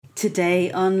Today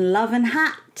on Love and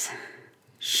Hat,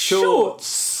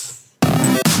 Shorts.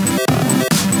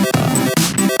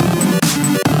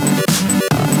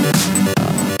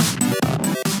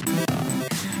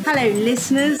 Hello,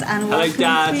 listeners, and welcome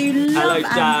Dad. to Love Hello, and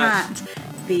Dad. Hat,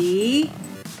 the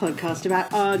podcast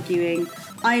about arguing.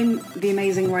 I'm the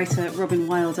amazing writer Robin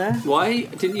Wilder. Why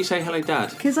didn't you say hello,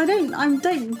 Dad? Because I don't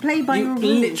play by You your rules.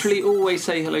 literally always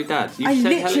say hello, Dad. You I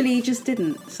said literally just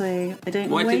didn't, so I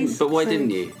don't Why always. didn't? But why didn't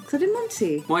you? Because I didn't want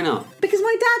to. Why not? Because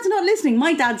my dad's not listening.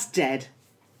 My dad's dead.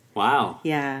 Wow.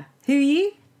 Yeah. Who are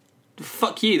you?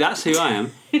 Fuck you. That's who I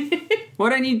am.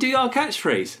 Why don't you do our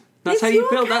catchphrase? That's It's how you your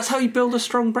build. That's how you build a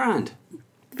strong brand.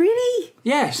 Really?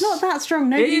 Yes. It's not that strong.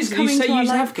 It Nobody's is. You coming say to our you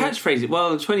live have group. catchphrases.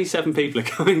 Well, 27 people are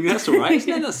coming. That's all right. Isn't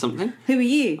it? That's something. Who are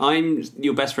you? I'm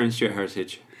your best friend, Stuart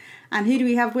Heritage. And who do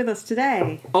we have with us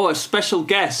today? Oh, a special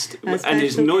guest A and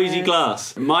his special noisy guest.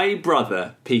 glass. My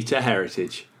brother, Peter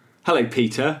Heritage. Hello,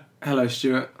 Peter. Hello,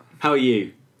 Stuart. How are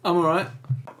you? I'm alright.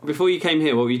 Before you came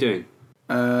here, what were you doing?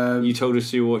 You told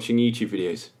us you were watching YouTube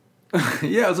videos.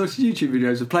 Yeah, I was watching YouTube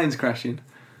videos of planes crashing.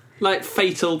 Like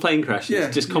fatal plane crashes,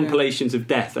 Yeah, just yeah. compilations of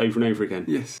death over and over again.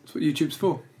 Yes, that's what YouTube's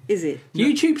for. Is it?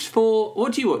 YouTube's for...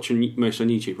 What do you watch most on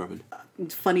YouTube, Robin?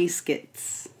 Funny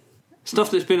skits. Stuff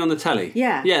that's been on the telly?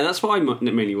 Yeah. Yeah, that's what I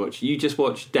mainly watch. You just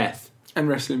watch death. And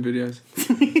wrestling videos.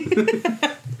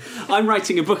 I'm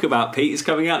writing a book about Pete. It's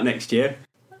coming out next year.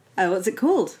 Oh, what's it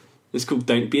called? It's called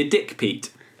Don't Be a Dick, Pete.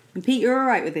 And Pete, you're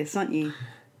alright with this, aren't you?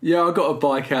 Yeah, I got a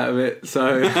bike out of it,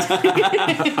 so...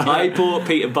 I bought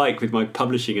Pete a bike with my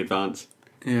publishing advance.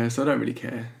 yeah, so I don't really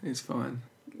care. It's fine.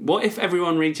 What if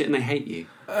everyone reads it and they hate you?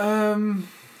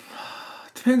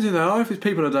 Depends who they are. If it's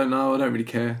people I don't know, I don't really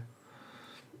care.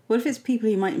 What if it's people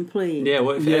who might employ you? Yeah,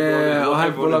 what if Yeah,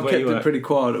 everyone... I've kept it pretty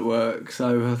quiet at work,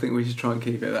 so I think we should try and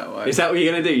keep it that way. Is that what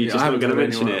you're going to do? You're Yeah, just I not haven't going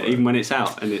to told mention anyone it, at even when it's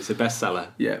out and it's a bestseller?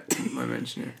 Yeah, I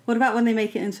mention it. What about when they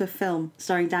make it into a film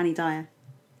starring Danny Dyer?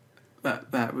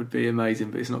 That would be amazing,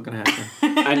 but it's not going to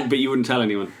happen. But you wouldn't tell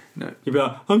anyone? No. You'd be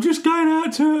like, I'm just going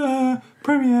out to a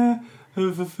premiere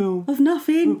of a film. Of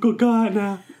nothing. I've got to go out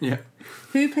now. Yeah.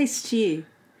 Who plays Stu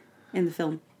in the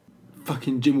film?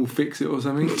 Fucking Jim will fix it or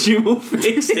something. Jim will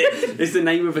fix it. It's the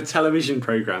name of a television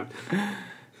programme.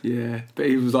 Yeah, but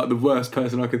he was like the worst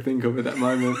person I could think of at that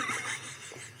moment.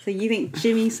 So you think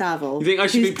Jimmy Savile? You think I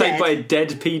should be who's played dead, by a dead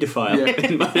paedophile Yeah.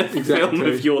 in my film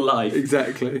of your life?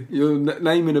 Exactly. You're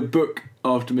naming a book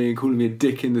after me and calling me a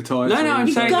dick in the title. No, I'm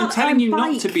You've saying I'm got telling a you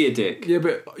not bike. to be a dick. Yeah,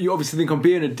 but you obviously think I'm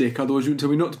being a dick, otherwise you wouldn't tell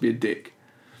me not to be a dick.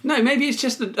 No, maybe it's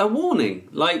just a warning.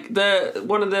 Like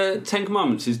one of the 10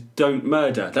 Commandments is don't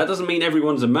murder. That doesn't mean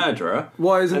everyone's a murderer.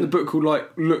 Why isn't the book called,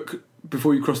 like, Look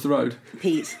Before You Cross the Road?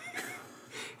 Pete.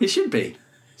 It should be.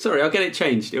 Sorry, I'll get it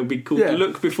changed. It'll be called Yeah.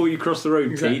 Look Before You Cross the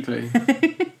Road, Pete.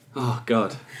 Exactly. Oh,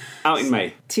 God. Out in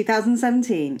May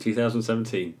 2017.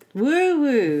 2017. Woo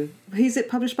woo. Who's it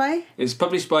published by? It's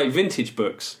published by Vintage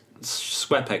Books.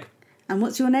 Squarepeg. And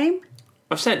what's your name?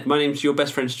 I've said, my name's your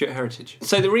best friend Stuart Heritage.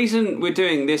 So the reason we're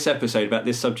doing this episode about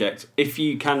this subject, if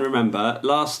you can remember,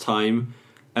 last time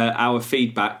our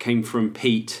feedback came from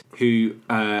Pete, who,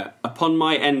 upon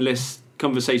my endless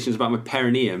conversations about my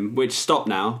perineum, which stop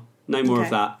now, no more of Okay.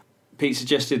 that, Pete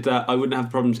suggested that I wouldn't have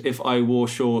problems if I wore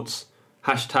shorts.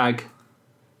 Hashtag,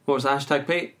 what was the hashtag,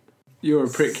 Pete? You're a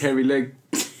prick, hairy leg,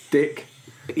 dick.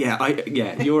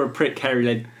 Yeah, you're a prick,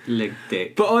 hairy leg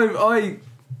dick. But I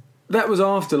that was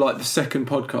after, like, the second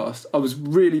podcast. I was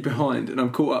really behind, and I'm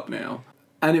caught up now.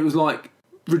 And it was, like,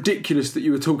 ridiculous that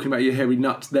you were talking about your hairy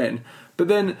nuts then. But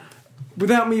then,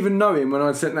 without me even knowing when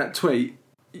I sent that tweet,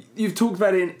 you've talked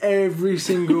about it in every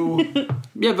single...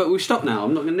 Yeah, but we've stopped now.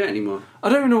 I'm not going to do it anymore. I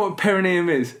don't even know what perineum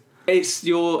is. It's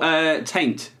your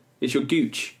taint. It's your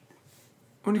gooch.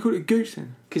 Why do you call it gooch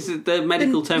then? Because the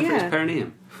medical term for it yeah. is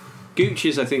perineum. Gooch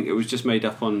is, I think, it was just made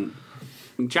up on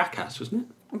Jackass, wasn't it?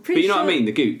 I'm But pretty you know sure what I mean?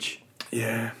 The gooch.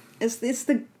 Yeah. It's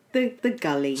the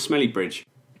gully. Smelly bridge.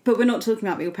 But we're not talking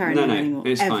about your perineum No, anymore.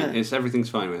 it's ever. fine. Everything's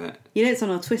fine with it. You know it's on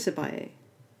our Twitter bio.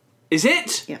 Is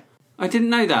it? Yeah. I didn't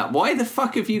know that. Why the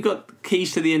fuck have you got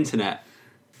keys to the internet?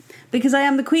 Because I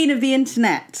am the queen of the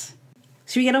internet.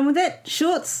 Should we get on with it?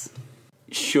 Shorts?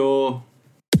 Sure.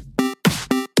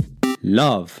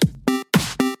 Love.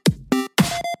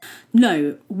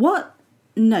 No. What?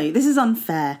 No, this is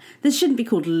unfair. This shouldn't be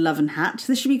called Love and Hat.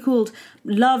 This should be called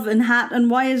Love and Hat and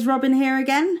Why is Robin here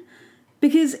again?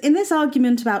 Because in this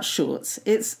argument about shorts,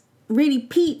 it's really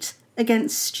Pete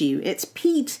against Stu. It's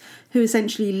Pete who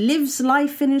essentially lives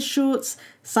life in his shorts,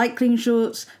 cycling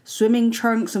shorts, swimming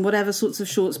trunks, and whatever sorts of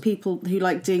shorts people who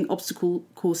like doing obstacle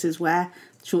courses wear,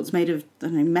 shorts made of, I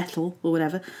don't know, metal or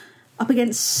whatever, up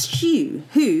against Stu,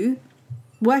 who,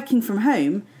 working from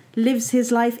home, lives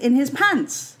his life in his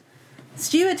pants.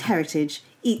 Stuart Heritage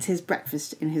eats his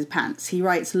breakfast in his pants. He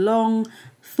writes long,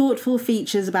 thoughtful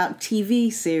features about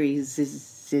TV series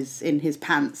in his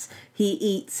pants. He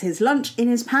eats his lunch in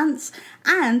his pants,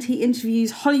 and he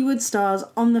interviews Hollywood stars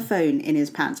on the phone in his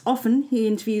pants. Often he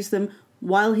interviews them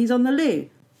while he's on the loo.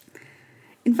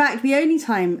 In fact, the only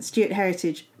time Stuart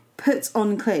Heritage puts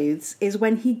on clothes is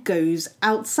when he goes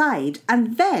outside,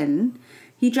 and then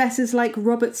he dresses like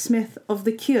Robert Smith of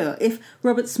The Cure, if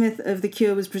Robert Smith of The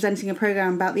Cure was presenting a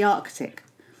programme about the Arctic.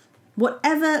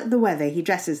 Whatever the weather, he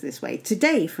dresses this way.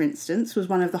 Today, for instance, was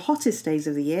one of the hottest days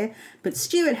of the year, but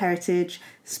Stuart Heritage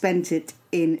spent it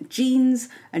in jeans,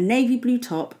 a navy blue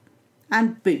top,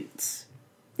 and boots.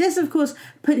 This, of course,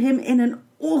 put him in an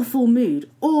awful mood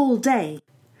all day.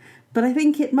 But I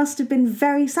think it must have been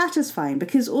very satisfying,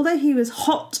 because although he was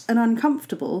hot and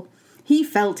uncomfortable, he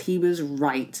felt he was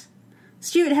right.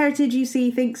 Stuart Heritage, you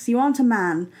see, thinks you aren't a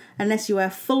man unless you wear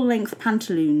full-length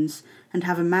pantaloons and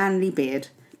have a manly beard.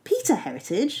 Peter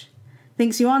Heritage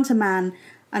thinks you aren't a man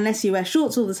unless you wear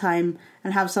shorts all the time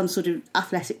and have some sort of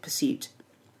athletic pursuit.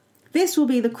 This will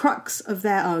be the crux of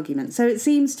their argument, so it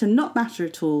seems to not matter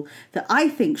at all that I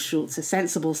think shorts are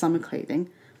sensible summer clothing,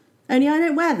 only I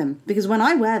don't wear them, because when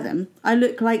I wear them, I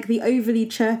look like the overly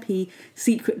chirpy,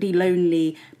 secretly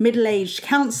lonely, middle-aged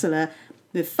counsellor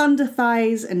with thunder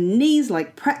thighs and knees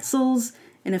like pretzels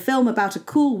in a film about a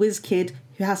cool whiz kid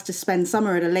who has to spend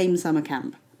summer at a lame summer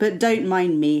camp. But don't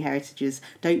mind me, Heritages.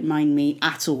 Don't mind me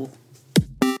at all.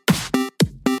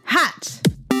 Hat.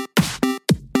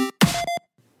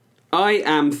 I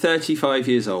am 35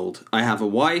 years old. I have a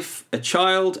wife, a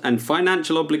child, and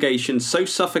financial obligations so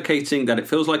suffocating that it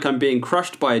feels like I'm being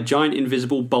crushed by a giant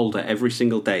invisible boulder every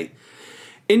single day.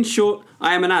 In short,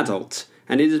 I am an adult,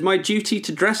 and it is my duty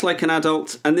to dress like an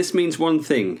adult, and this means one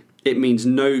thing. It means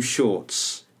no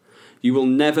shorts. You will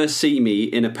never see me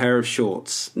in a pair of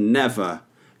shorts. Never.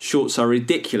 Shorts are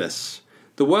ridiculous.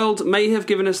 The world may have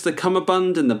given us the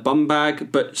cummerbund and the bum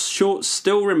bag, but shorts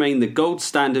still remain the gold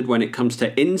standard when it comes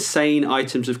to insane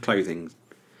items of clothing.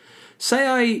 Say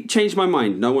I change my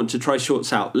mind and I want to try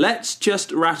shorts out. Let's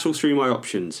just rattle through my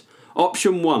options.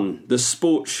 Option 1, the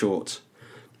sports short.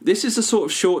 This is the sort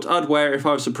of short I'd wear if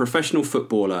I was a professional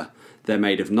footballer. They're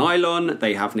made of nylon,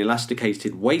 they have an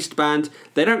elasticated waistband,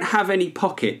 they don't have any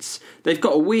pockets, they've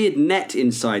got a weird net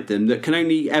inside them that can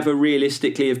only ever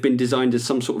realistically have been designed as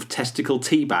some sort of testicle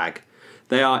tea bag.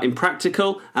 They are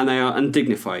impractical and they are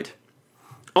undignified.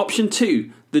 Option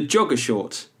 2, the jogger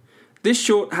short. This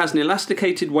short has an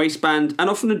elasticated waistband and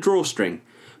often a drawstring,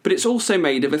 but it's also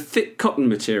made of a thick cotton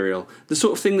material, the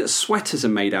sort of thing that sweaters are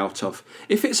made out of.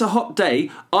 If it's a hot day,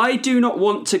 I do not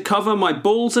want to cover my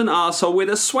balls and arsehole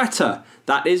with a sweater.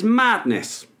 That is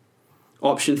madness.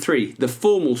 Option 3, the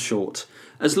formal short.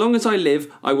 As long as I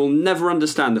live, I will never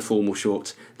understand the formal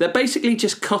short. They're basically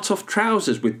just cut-off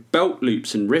trousers with belt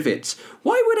loops and rivets.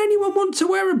 Why would anyone want to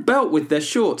wear a belt with their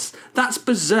shorts? That's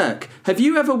berserk. Have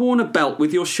you ever worn a belt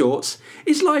with your shorts?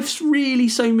 Is life really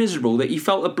so miserable that you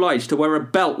felt obliged to wear a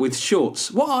belt with shorts?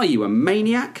 What are you, a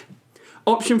maniac?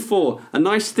 Option 4, a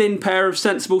nice thin pair of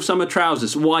sensible summer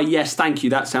trousers. Why, yes, thank you,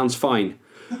 that sounds fine.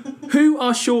 Who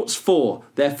are shorts for?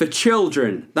 They're for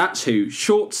children. That's who.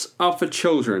 Shorts are for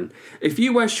children. If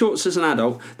you wear shorts as an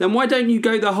adult, then why don't you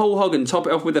go the whole hog and top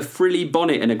it off with a frilly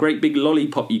bonnet and a great big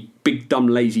lollipop, you big dumb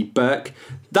lazy Burke?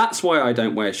 That's why I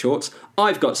don't wear shorts.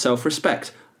 I've got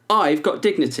self-respect. I've got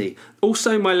dignity.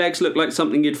 Also, my legs look like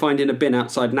something you'd find in a bin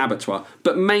outside an abattoir.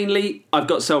 But mainly, I've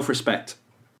got self-respect.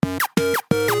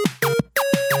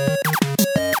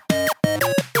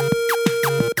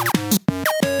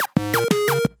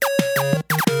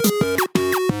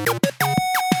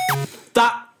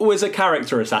 Was a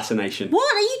character assassination.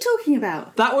 What are you talking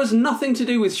about? That was nothing to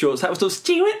do with shorts. That was all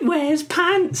Stuart wears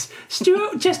pants.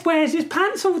 Stuart just wears his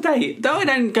pants all day. I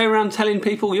don't go around telling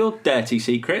people your dirty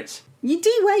secrets. You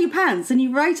do wear your pants, and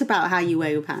you write about how you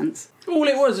wear your pants. All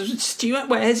it was Stuart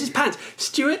wears his pants.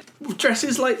 Stuart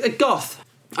dresses like a goth.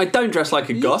 I don't dress like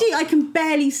a goth. You do. I can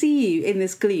barely see you in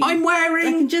this gloom. I'm wearing.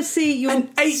 I can just see your an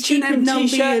H&M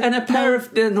t-shirt and a pair of.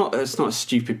 It's not a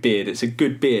stupid beard. It's a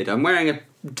good beard. I'm wearing a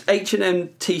H&M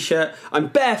t-shirt. I'm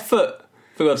barefoot,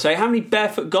 for God's sake. How many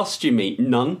barefoot goths do you meet?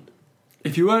 None.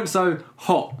 If you weren't so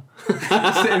hot,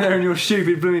 sitting there in your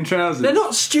stupid blooming trousers. They're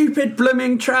not stupid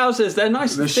blooming trousers. They're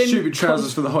nice. They're thin, stupid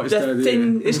trousers for the hottest day of the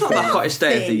year. It's not the hottest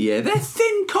day of the year. They're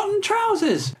thin cotton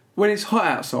trousers. When it's hot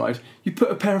outside, you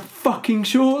put a pair of fucking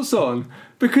shorts on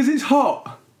because it's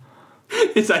hot.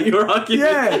 Is that your argument?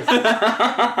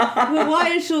 Yeah. Well,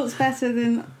 why are shorts better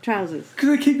than trousers? Because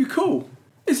they keep you cool.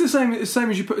 It's the same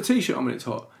as you put a t-shirt on when it's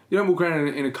hot. You don't walk around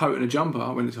in a coat and a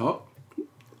jumper when it's hot.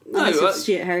 nice of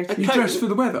Stuart Heritage. You dress for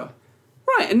the weather.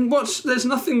 Right, and there's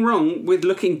nothing wrong with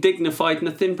looking dignified in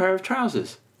a thin pair of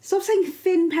trousers. Stop saying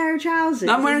thin pair of trousers.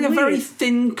 I'm wearing a It's very weird.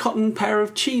 thin cotton pair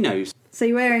of chinos. So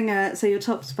you're wearing your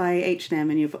top's by H&M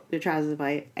and your trousers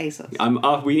by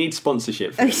ASOS. We need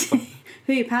sponsorship. Who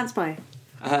are your pants by?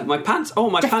 My pants. Oh,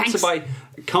 my pants Thanks. are by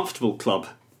Comfortable Club.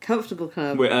 Comfortable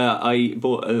Club. Where, I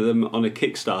bought them on a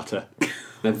Kickstarter.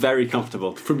 They're very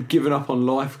comfortable. From Giving Up on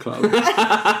Life Club.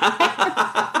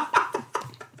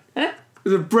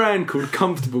 There's a brand called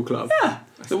Comfortable Club. Yeah,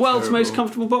 the world's most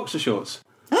comfortable boxer shorts.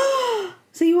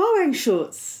 So you are wearing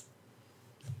shorts.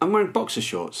 I'm wearing boxer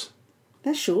shorts.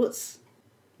 They're shorts.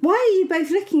 Why are you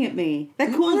both looking at me?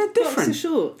 They're called they're boxer different.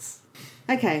 shorts.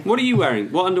 Okay. What are you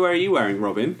wearing? What underwear are you wearing,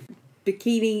 Robin?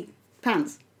 Bikini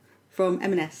pants from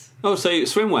M&S. Oh, so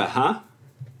swimwear, huh?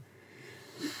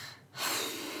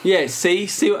 Yeah, see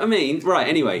what I mean? Right,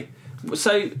 anyway.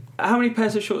 So, how many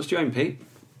pairs of shorts do you own, Pete?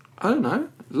 I don't know.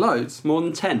 Loads. More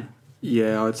than 10?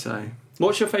 Yeah, I'd say.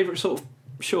 What's your favourite sort of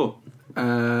short?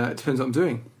 It depends what I'm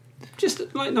doing.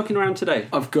 Just like knocking around today.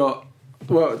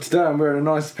 Today I'm wearing a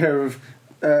nice pair of...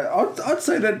 I'd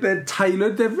say that they're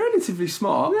tailored. They're relatively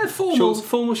smart. They're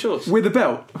formal shorts. With a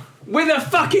belt. With a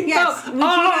fucking Yes, belt! would you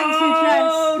like to dress?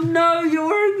 Oh, no, you're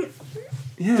wearing...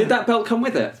 Yeah. Did that belt come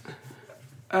with it?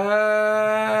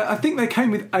 I think they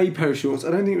came with a pair of shorts.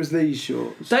 I don't think it was these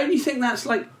shorts. Don't you think that's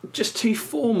like just too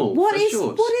formal What for is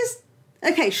shorts?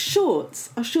 Okay, shorts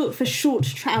are short for short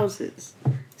trousers.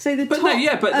 So the But top no,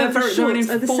 yeah, but they're of the very- they're shorts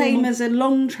an are the same informal- as a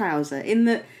long trouser in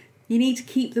that you need to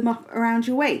keep them up around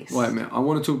your waist. Wait a minute. I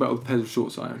want to talk about all the pairs of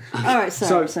shorts I own. All right,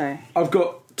 sorry. I've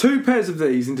got 2 pairs of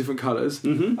these in different colours.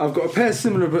 Mm-hmm. I've got a pair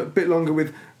similar but a bit longer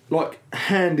with like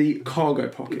handy cargo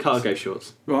pockets. Cargo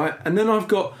shorts. Right, and then I've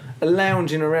got a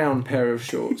lounging around pair of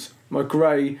shorts, my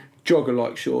grey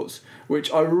jogger-like shorts,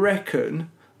 which I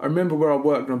remember where I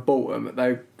worked when I bought them,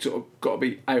 they sort of got to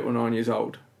be 8 or 9 years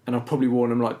old, and I've probably worn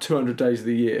them like 200 days of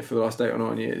the year for the last 8 or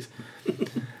 9 years.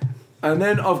 And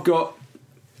then I've got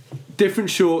different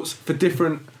shorts for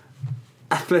different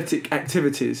athletic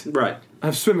activities. Right. I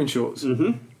have swimming shorts.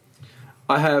 Mm-hmm.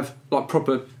 I have like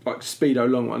proper like Speedo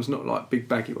long ones, not like big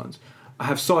baggy ones. I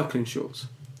have cycling shorts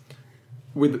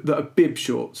that are bib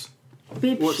shorts.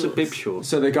 What's a bib short?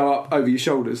 So they go up over your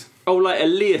shoulders. Oh, like a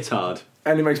leotard.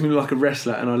 And it makes me look like a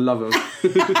wrestler, and I love them.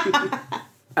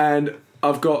 And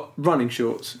I've got running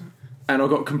shorts, and I've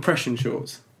got compression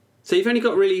shorts. So you've only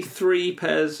got really 3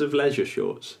 pairs of leisure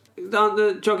shorts. Aren't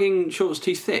the jogging shorts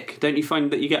too thick? Don't you find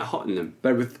that you get hot in them?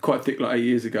 They were quite thick like 8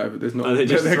 years ago, but there's not. Oh,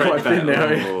 they're quite thin now.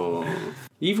 Oh.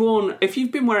 If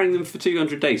you've been wearing them for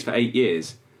 200 days for 8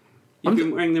 years, you've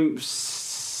been wearing them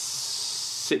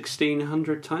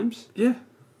 1,600 times? Yeah.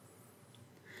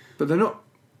 But they're not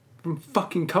from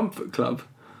fucking Comfort Club.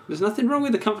 There's nothing wrong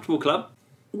with the Comfortable Club.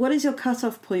 What is your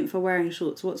cut-off point for wearing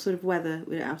shorts? What sort of weather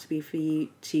would it have to be for you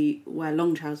to wear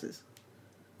long trousers?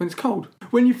 When it's cold.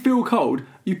 When you feel cold,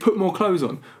 you put more clothes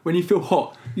on. When you feel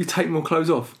hot, you take more clothes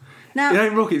off. Now, It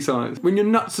ain't rocket science. When your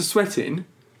nuts are sweating,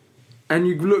 and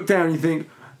you look down, and you think,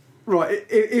 right,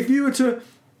 if you were to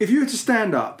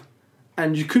stand up,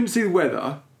 and you couldn't see the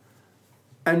weather,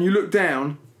 and you look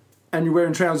down, and you're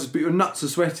wearing trousers, but your nuts are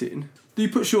sweating, do you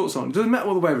put shorts on? It doesn't matter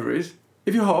what the weather is.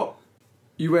 If you're hot,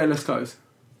 you wear less clothes.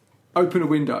 Open a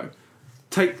window.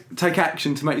 Take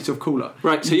action to make yourself cooler.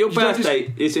 Right, so your You don't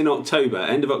birthday is in October,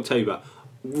 end of October.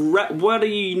 What are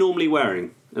you normally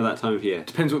wearing at that time of year?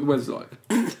 Depends what the weather's like.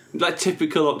 Like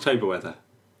typical October weather.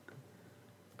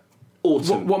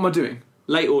 Autumn. What am I doing?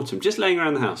 Late autumn. Just laying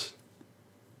around the house.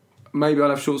 Maybe I'll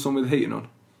have shorts on with the heating on.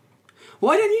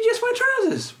 Why don't you just wear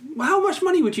trousers? How much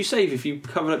money would you save if you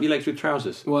covered up your legs with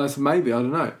trousers? Well, that's maybe, I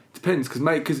don't know. Depends,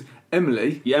 because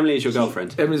Emily... Yeah, Emily is your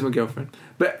girlfriend. Emily's my girlfriend.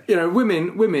 But, you know,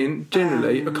 women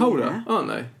generally are colder, yeah. aren't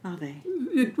they? Are they?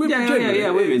 Women Yeah,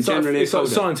 women it's generally it's are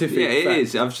like colder. scientific Yeah, it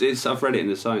fact. is. I've read it in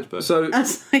the science book. So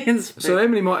Science.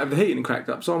 Emily might have the heating cracked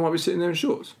up, so I might be sitting there in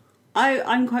shorts.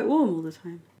 I'm quite warm all the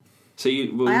time. So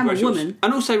you will I am wear a shorts. woman.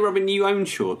 And also, Robin, you own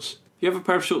shorts. You have a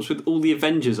pair of shorts with all the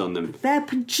Avengers on them. They're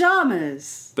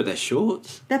pyjamas. But they're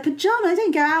shorts. They're pyjamas. I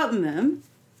don't go out in them.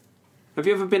 Have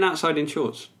you ever been outside in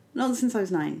shorts? Not since I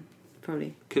was 9,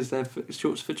 probably. Because they're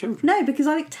shorts for children. No, because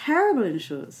I look terrible in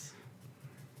shorts.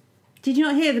 Did you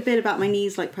not hear the bit about my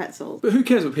knees like pretzels? But who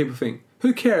cares what people think?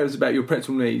 Who cares about your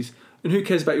pretzel knees? And who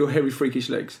cares about your hairy, freakish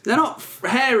legs? They're not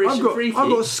hairy and freaky. I've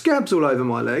got scabs all over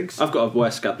my legs. I've got a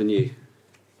worse scab than you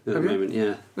at the Have you? moment,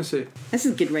 yeah. That's it. This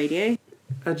is good radio.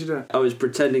 How'd you do it? I was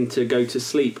pretending to go to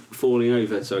sleep, falling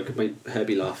over so I could make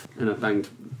Herbie laugh, and I banged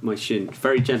my shin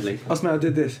very gently. I smell I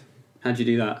did this. How'd you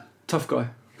do that? Tough guy.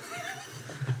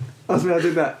 That's me, I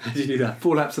did that. Did you do that?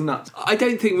 4 laps of nuts. I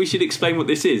don't think we should explain what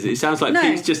this is. It sounds like No,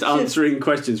 Pete's just answering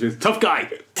questions with tough guy.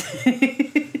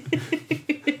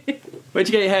 Where'd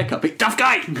you get your haircut? Pete? Tough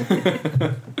guy.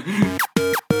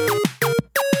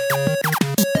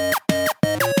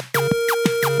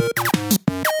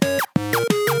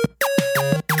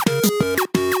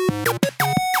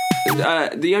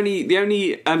 The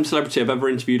only celebrity I've ever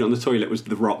interviewed on the toilet was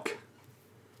The Rock,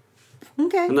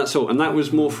 Okay. and that's all. And that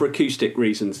was more for acoustic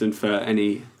reasons than for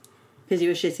any. Because you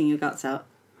were shitting your guts out.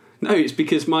 No, it's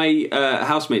because my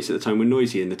housemates at the time were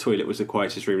noisy, and the toilet was the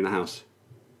quietest room in the house.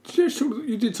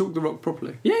 You did talk The Rock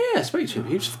properly. Yeah, I spoke to him.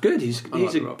 He was good. He's The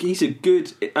Rock. a good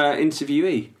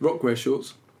interviewee. Rock wears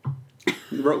shorts.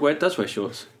 Rock does wear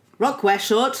shorts. Rock wear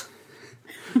short.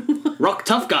 Rock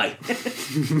tough guy.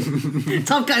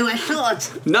 Tough guy wear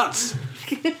short. Nuts.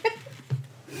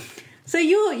 So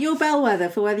your bellwether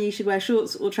for whether you should wear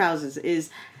shorts or trousers is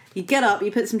you get up,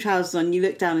 you put some trousers on, you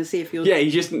look down and see if your Yeah,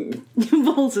 you just. your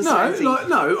balls are sweaty.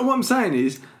 No. What I'm saying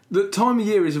is that time of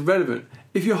year is irrelevant.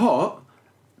 If you're hot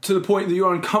to the point that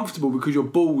you're uncomfortable because your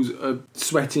balls are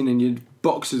sweating and your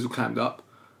boxers are clammed up,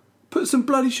 put some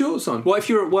bloody shorts on. What if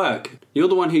you're at work? You're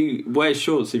the one who wears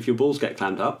shorts if your balls get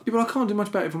clammed up. Yeah, but I can't do much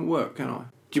about it from work, can I?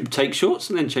 Do you take shorts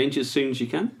and then change as soon as you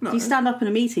can? No. You stand up in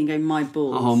a meeting going, my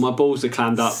balls. Oh, my balls are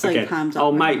clammed up So again. clammed up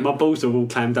Oh, right mate, now. my balls are all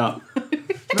clammed up.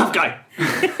 Tough guy.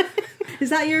 Is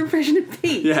that your impression of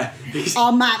Pete? Yeah.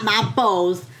 Oh, my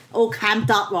balls all clammed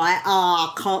up, right?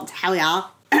 Oh, I can't tell ya.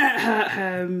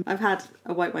 I've had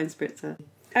a white wine spritzer.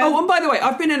 Oh, and by the way,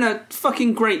 I've been in a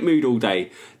fucking great mood all day.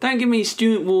 Don't give me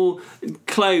Stuart wore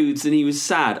clothes and he was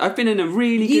sad. I've been in a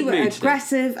really You good were mood today.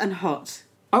 aggressive and hot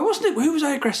I wasn't. Who was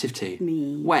I aggressive to?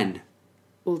 Me. When?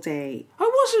 all day.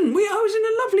 I wasn't. I was in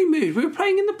a lovely mood. We were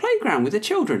playing in the playground with the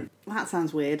children. That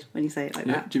sounds weird when you say it like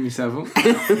Yeah, that. Jimmy Savile.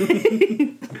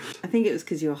 I think it was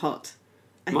because you were hot.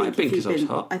 Might have been 'cause I was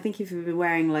hot. I think if you've been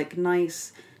wearing like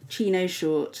nice chino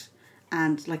short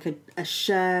and like a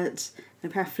shirt and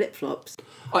a pair of flip flops,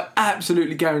 I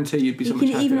absolutely guarantee you'd be so you much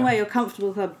can happier. even wear your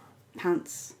comfortable club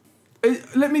pants. Are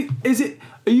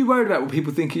you worried about what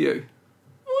people think of you?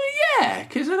 Well, yeah,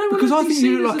 because I don't. Because I want to be think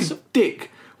you seen look like as a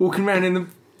dick walking around in the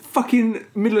fucking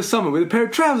middle of summer with a pair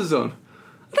of trousers on.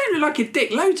 I don't look like a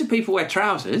dick. Loads of people wear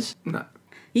trousers. No.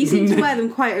 You seem to wear them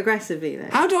quite aggressively though.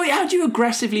 How do you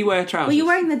aggressively wear trousers? Well, you're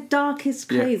wearing the darkest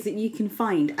clothes that you can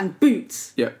find and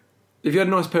boots. Yeah. If you had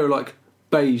a nice pair of like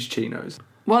beige chinos.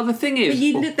 Well, the thing is,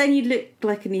 But you'd look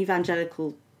like an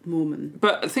evangelical Mormon.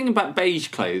 but the thing about beige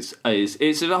clothes is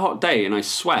it's a hot day and I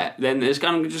sweat. Then there's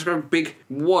going to just go big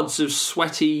wads of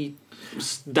sweaty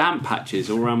damp patches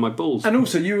all around my balls. And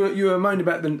also you were moaning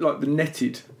about the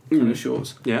netted kind of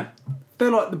shorts. Yeah.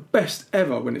 They're like the best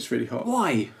ever when it's really hot.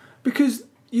 Why? Because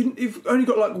you've only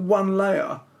got like one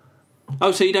layer.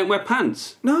 Oh, so you don't wear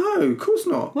pants? No, of course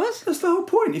not. What? That's the whole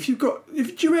point. Do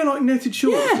you wear like netted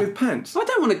shorts Yeah. with pants? I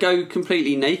don't want to go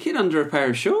completely naked under a pair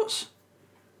of shorts.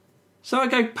 So I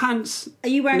go pants. Are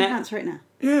you wearing Net- pants right now?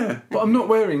 Yeah, but I'm not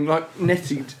wearing like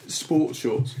netted sports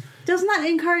shorts. Doesn't that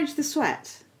encourage the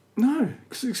sweat? No,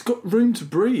 because it's got room to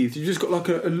breathe. You've just got like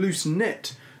a loose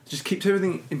net. It just keeps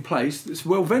everything in place. It's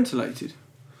well ventilated.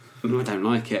 I don't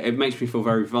like it. It makes me feel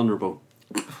very vulnerable.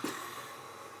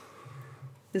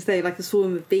 As though like a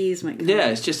swarm of bees might come. Yeah,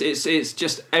 it's just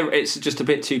a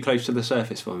bit too close to the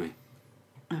surface for me.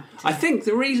 Oh, I think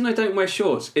the reason I don't wear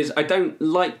shorts is I don't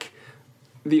like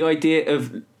the idea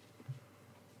of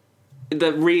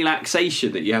the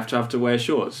relaxation that you have to wear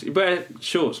shorts. You wear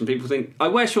shorts and people think... I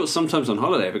wear shorts sometimes on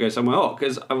holiday if I go somewhere hot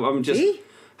because I'm just See?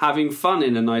 having fun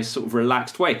in a nice sort of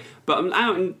relaxed way. But I'm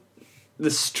out in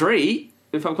the street,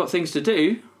 if I've got things to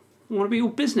do, I want to be all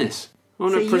business. I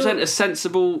want So to present you're- a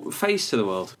sensible face to the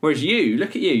world. Whereas you, look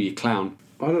at you clown.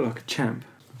 I look like a champ.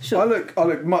 Sure. I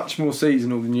look much more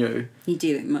seasonal than you, You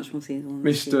do look much more seasonal. than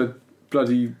Mr.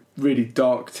 Bloody really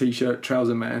dark t-shirt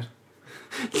trouser man.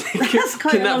 That's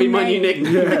quite Can a that be long my new name.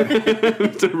 nickname?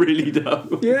 It's really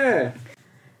dumb. Yeah.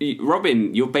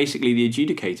 Robin, you're basically the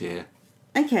adjudicator here.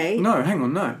 Okay. No, hang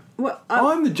on, no. Well,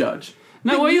 I'm the judge.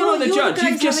 No, But well, you're not the you're the judge. guy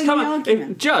You've just having come the out.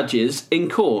 argument. If judges in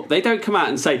court, they don't come out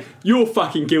and say, "You're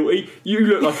fucking guilty. You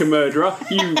look like a murderer.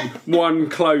 You one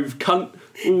clove cunt.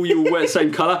 All you all wear the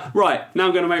same colour. Right, now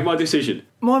I'm going to make my decision."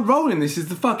 My role in this is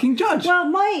the fucking judge. well,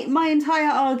 my entire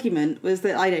argument was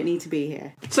that I don't need to be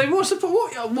here. So what's the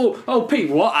what? Oh, Pete,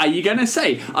 what are you going to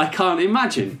say? I can't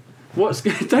imagine.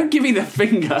 Don't give me the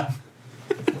finger.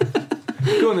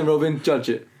 Go on then, Robin, judge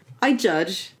it. I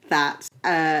judge that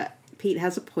Pete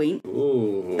has a point.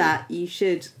 Ooh. That you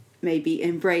should maybe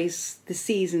embrace the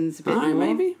seasons a bit Alright, more.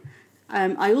 maybe.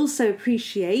 I also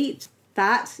appreciate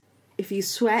that if you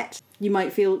sweat, you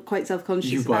might feel quite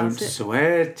self-conscious You about won't it.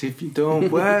 sweat if you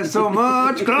don't wear so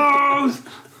much clothes.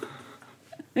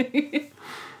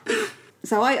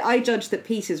 So I judge that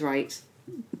Pete is right,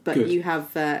 but Good. you have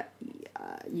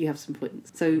some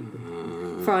points. So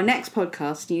for our next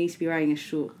podcast, you need to be wearing a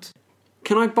short.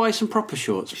 Can I buy some proper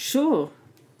shorts? Sure.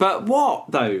 But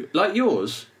what, though? Like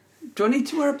yours? Do I need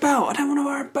to wear a belt? I don't want to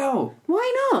wear a belt.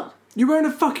 Why not? You're wearing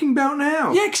a fucking belt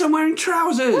now. Yeah, because I'm wearing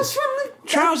trousers. What's wrong with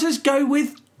Trousers go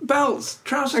with belts.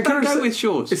 Trousers don't go with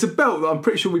shorts. It's a belt that I'm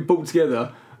pretty sure we bought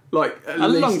together like at a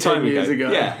least long 10 time years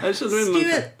ago. Yeah, that's just a really long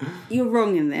time. Stuart, you're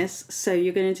wrong in this, so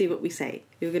you're going to do what we say.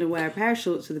 You're going to wear a pair of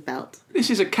shorts with a belt. This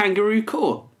is a kangaroo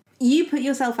court. You put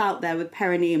yourself out there with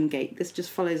perineum gate. This just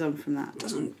follows on from that.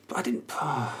 I didn't.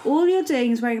 All you're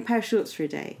doing is wearing a pair of shorts for a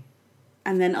day,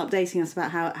 and then updating us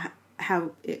about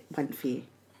how it went for you.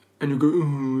 And you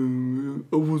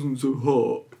go, I wasn't so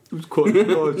hot. It was quite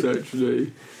nice,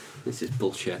 actually. This is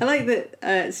bullshit. I like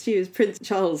that Stu is Prince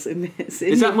Charles in this.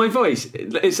 Is that my voice?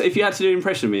 If you had to do an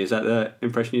impression of me, is that the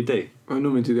impression you do? I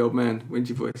normally do the old man,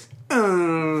 whenchy voice.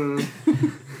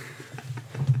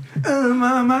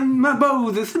 My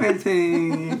balls are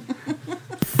sweating.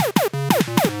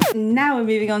 Now we're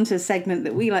moving on to a segment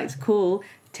that we like to call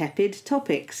Tepid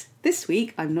Topics. This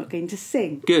week, I'm not going to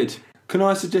sing. Good. Can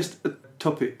I suggest a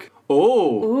topic?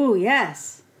 Oh. Oh,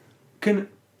 yes. Can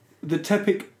the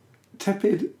tepid...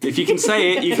 If you can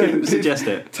say it, you can suggest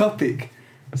it. Topic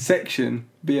section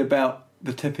be about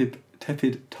the tepid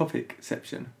topic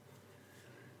section?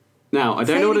 Now, I don't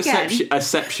Say know it what again. a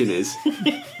section is.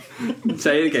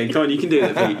 Say it again. Come on, you can do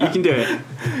it, Pete. You can do it.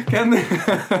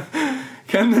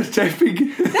 Can the topic...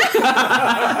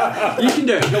 You can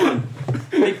do it. Come on.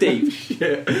 Dig deep.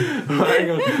 Shit. Right,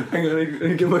 hang on. Let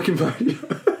me get my composure.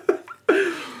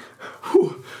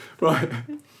 Whew. Right.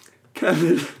 Can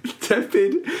the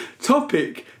tepid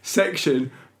topic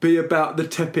section be about the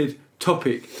tepid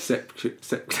topic section?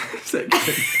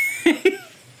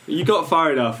 You got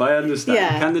far enough, I understand.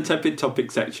 Yeah. Can the tepid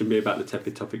topic section be about the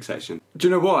tepid topic section? Do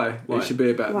you know why? Why? It should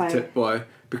be about Why? why?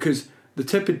 Because the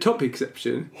tepid topic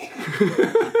section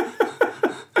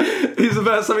is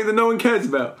about something that no one cares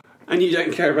about. And you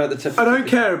don't care about the tepid I don't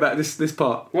care about this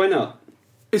part. Why not?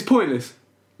 It's pointless.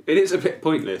 It is a bit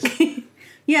pointless.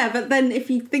 Yeah, but then if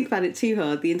you think about it too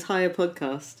hard, the entire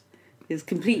podcast is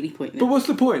completely pointless. But what's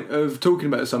the point of talking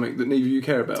about something that neither of you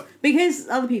care about? Because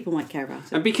other people might care about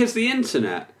it. And because the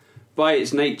internet, by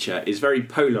its nature, is very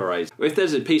polarised. If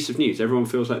there's a piece of news, everyone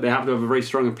feels like they have to have a very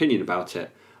strong opinion about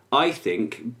it. I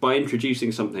think by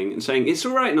introducing something and saying it's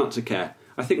all right not to care,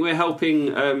 I think we're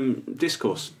helping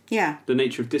discourse, Yeah. the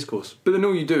nature of discourse. But then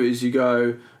all you do is you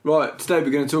go, right, today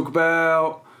we're going to talk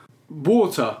about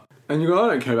water. And you go, I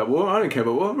don't care about water, I don't care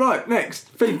about water. Right, next,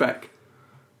 feedback.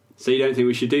 So you don't think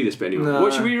we should do this bit anymore? No.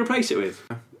 What should we replace it with?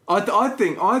 I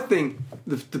think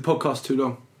the podcast's too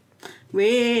long.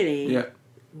 Really? Yeah.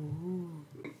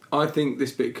 I think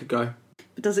this bit could go.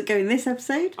 But does it go in this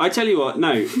episode? I tell you what,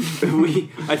 no.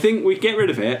 I think we get rid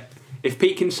of it if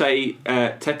Pete can say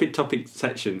tepid topic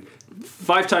section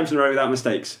 5 times in a row without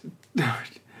mistakes.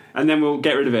 And then we'll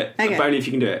get rid of it. Okay. But only if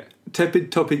you can do it. Tepid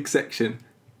topic section.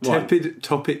 1. Tepid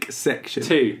topic section.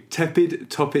 2.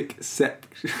 Tepid topic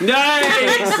section. No,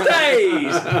 it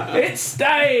stays! It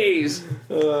stays!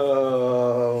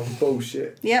 Oh,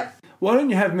 bullshit. Yep. Why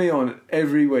don't you have me on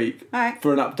every week Alright.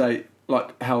 for an update,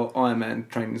 like how Iron Man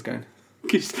training's going?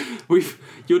 Because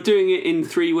you're doing it in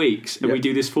 3 weeks and Yep. we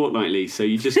do this fortnightly, so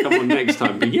you just come on next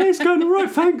time and be, yeah, it's going all right,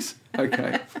 thanks.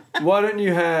 Okay. Why don't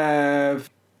you have,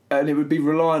 and it would be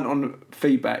reliant on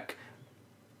feedback,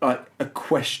 like a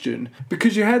question,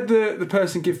 because you had the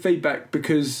person give feedback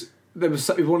because there was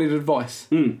he wanted advice.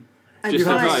 Just You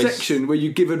have advice. a section where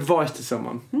you give advice to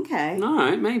someone. Okay. All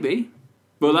right, maybe.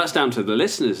 Well, that's down to the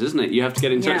listeners, isn't it? You have to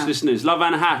get in touch, Yeah. listeners.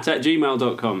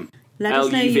 loveandhat@gmail.com. Let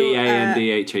us know your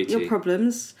LUVANDHAT.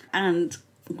 problems, and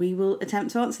we will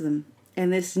attempt to answer them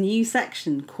in this new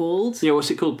section called... Yeah,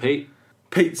 what's it called, Pete?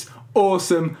 Pete's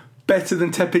awesome, better than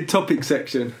tepid topic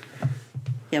section.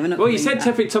 Yeah, we're not. Well, you doing said that.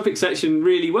 tepid topic section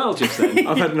really well just then.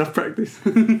 I've had enough practice.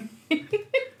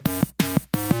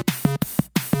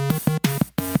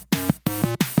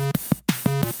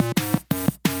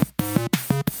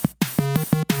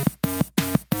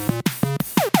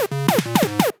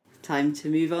 Time to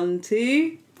move on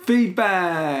to...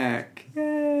 Feedback.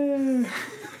 Yeah.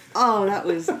 Oh, that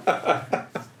was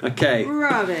Okay.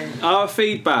 rubbish. Our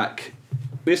feedback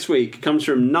this week comes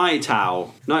from Night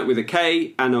Owl. Night with a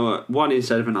K and a 1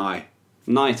 instead of an I.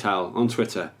 Night Owl on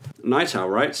Twitter. Night Owl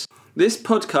writes, "This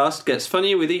podcast gets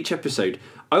funnier with each episode.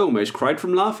 I almost cried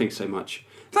from laughing so much.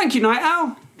 Thank you, Night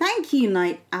Owl." Thank you,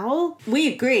 Night Owl. We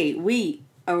agree. We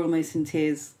are almost in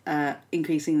tears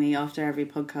increasingly after every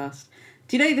podcast.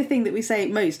 Do you know the thing that we say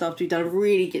most after we've done a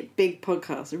really big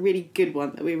podcast, a really good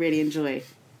one that we really enjoy?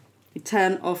 We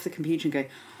turn off the computer and go,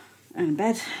 I'm in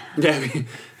bed. Yeah.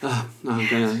 I'm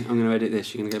gonna edit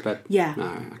this. You're gonna go to bed. Yeah. No,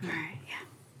 okay. Right, yeah.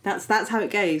 That's how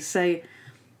it goes. So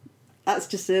that's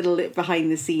just a little bit behind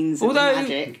the scenes of the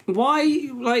magic.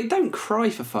 Why, don't cry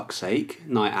for fuck's sake,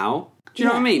 night owl. Do you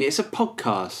know what I mean? It's a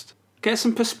podcast. Get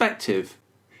some perspective.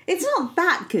 It's not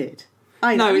that good.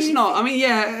 Either. No, it's not. I mean,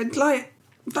 yeah,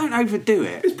 don't overdo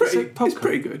it. It's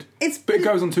pretty good. But it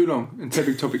goes on too long, and Ted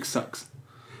Big Topic sucks.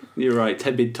 You're right,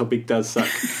 Ted Big Topic does suck.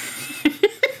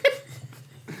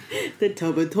 The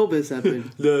Tubba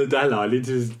happened. The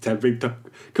Ted Big Topic.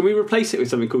 Can we replace it with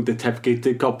something called the Ted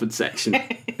Big Topic section?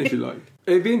 If you like.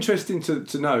 It'd be interesting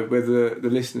to know whether the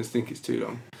listeners think it's too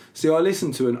long. See, I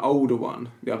listened to an older one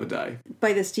the other day.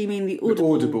 By this, do you mean the audible? The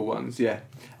audible ones, yeah.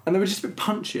 And they were just a bit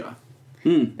punchier.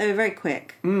 They were very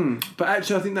quick. But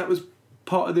actually, I think that was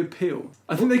part of the appeal.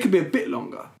 I think they could be a bit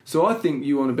longer. So I think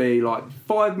you want to be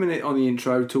 5 minutes on the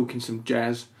intro, talking some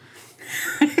jazz.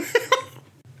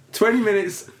 20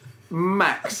 minutes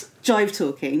max. Jive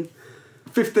talking.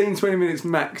 15, 20 minutes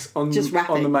max on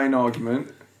the main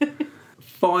argument.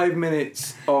 5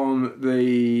 minutes on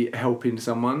the helping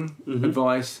someone,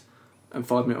 advice, and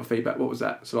 5 minute on feedback. What was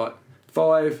that? So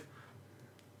 5,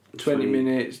 20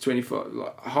 minutes, 25,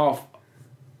 half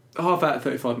out of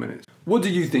 35 minutes. What do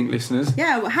you think, listeners?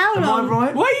 Yeah, well, how long? Am I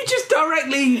right? Why are you just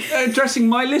directly addressing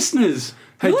my listeners?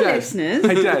 Hey, Your Dad. listeners?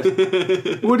 Hey,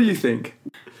 Dad. What do you think?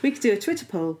 We could do a Twitter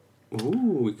poll.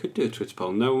 Ooh, we could do a Twitter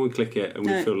poll. No one would click it and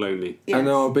we'd feel lonely. Yes. And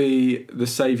I'll be the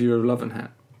saviour of Love and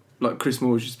Hat. Like Chris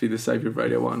Moore used to be the saviour of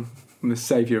Radio 1. I'm the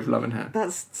saviour of Love and Hat.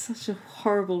 That's such a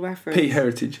horrible reference. Pete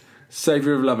Heritage,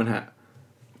 saviour of Love and Hat.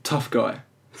 Tough guy.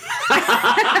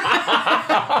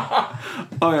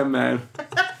 Iron Man.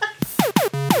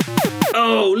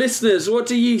 Oh, listeners, what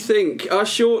do you think? Are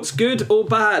shorts good or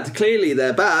bad? Clearly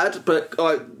they're bad, but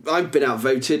I've been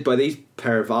outvoted by these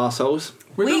pair of arseholes.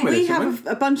 We have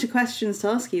a bunch of questions to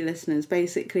ask you, listeners,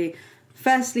 basically.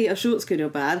 Firstly, are shorts good or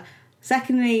bad?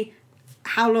 Secondly,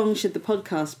 how long should the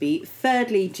podcast be?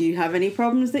 Thirdly, do you have any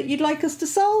problems that you'd like us to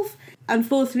solve? And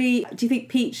fourthly, do you think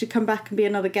Pete should come back and be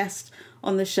another guest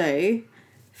on the show?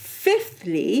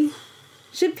 Fifthly,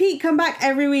 should Pete come back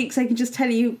every week so he can just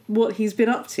tell you what he's been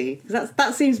up to? Because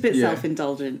that seems a bit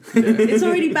self-indulgent. Yeah. It's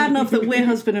already bad enough that we're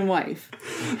husband and wife.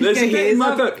 There's a bit in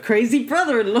my book. Crazy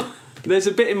brother-in-law. There's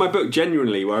a bit in my book,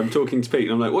 genuinely, where I'm talking to Pete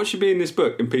and I'm like, what should be in this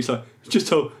book? And Pete's like, just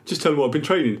tell him what I've been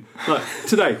training. Like,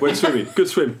 today, went swimming, good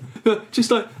swim.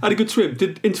 Just had a good swim,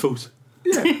 did intervals.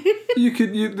 Yeah.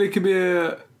 There could be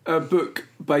a book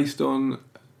based on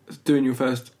doing your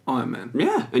first Ironman.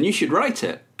 Yeah, and you should write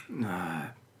it. No.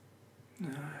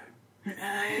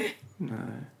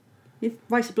 You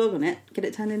write a blog on it, get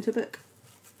it turned into a book.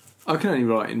 I can only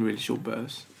write in really short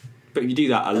bursts. But if you do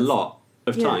that a lot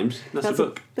of times, that's a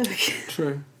book.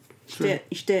 True. You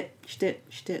should do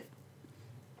it.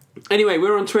 Anyway,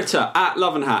 we're on Twitter at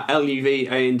Love and Hat,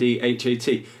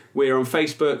 LUVANDHAT. We're on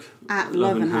Facebook at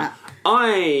Love and Hat.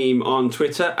 I'm on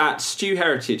Twitter at Stu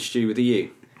Heritage, Stu with a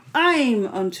U. I'm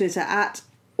on Twitter at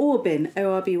Orbyn,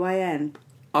 ORBYN.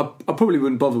 I probably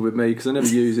wouldn't bother with me because I never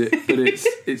use it, but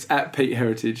it's at Pete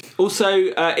Heritage. Also,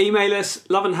 email us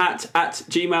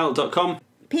loveandhat@gmail.com.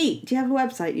 Pete, do you have a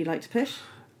website you'd like to push?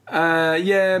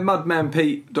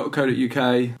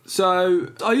 Mudmanpete.co.uk. So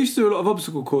I used to do a lot of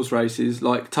obstacle course races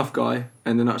like Tough Guy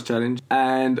and the Nuts Challenge,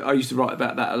 and I used to write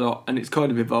about that a lot, and it's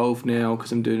kind of evolved now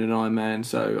because I'm doing an Ironman,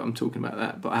 so I'm talking about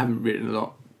that, but I haven't written a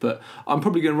lot. But I'm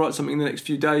probably going to write something in the next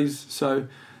few days, so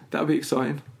that'll be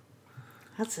exciting.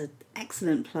 That's an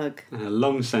excellent plug. A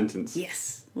long sentence.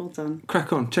 Yes, well done.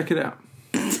 Crack on, check it out.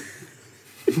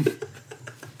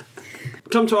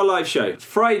 Come to our live show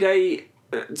Friday,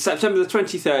 September the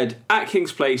 23rd at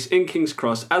King's Place in King's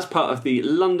Cross as part of the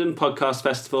London Podcast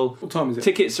Festival. What time is it?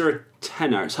 Tickets are a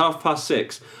tenner. It's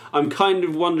 6:30. I'm kind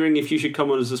of wondering if you should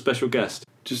come on as a special guest.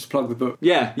 Just plug the book.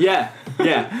 Yeah. Who's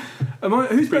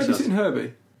babysitting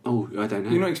Herbie? Oh, I don't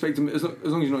know. You're not expecting me, as long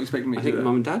as you're not expecting me to I think do that.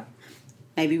 Mum and Dad.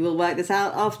 Maybe we'll work this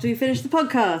out after we finish the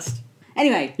podcast.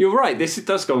 Anyway. You're right, this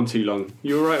does go on too long.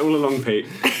 You were right all along, Pete.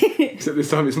 Except this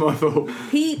time it's my fault.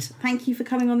 Pete, thank you for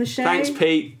coming on the show. Thanks,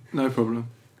 Pete. No problem.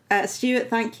 Stuart,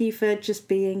 thank you for just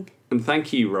being. And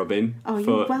thank you, Robin,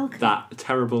 you're welcome. that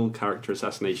terrible character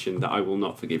assassination that I will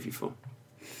not forgive you for.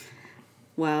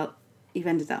 Well, you've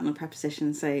ended that on a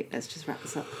preposition, so let's just wrap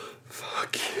this up.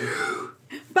 Fuck you.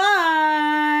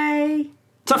 Bye!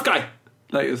 Tough Guy.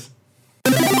 Laters.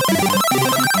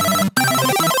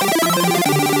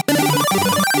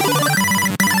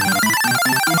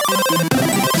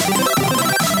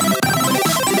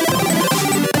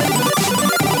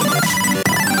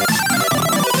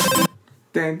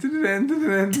 Dun, dun, dun,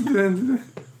 dun, dun, dun, dun.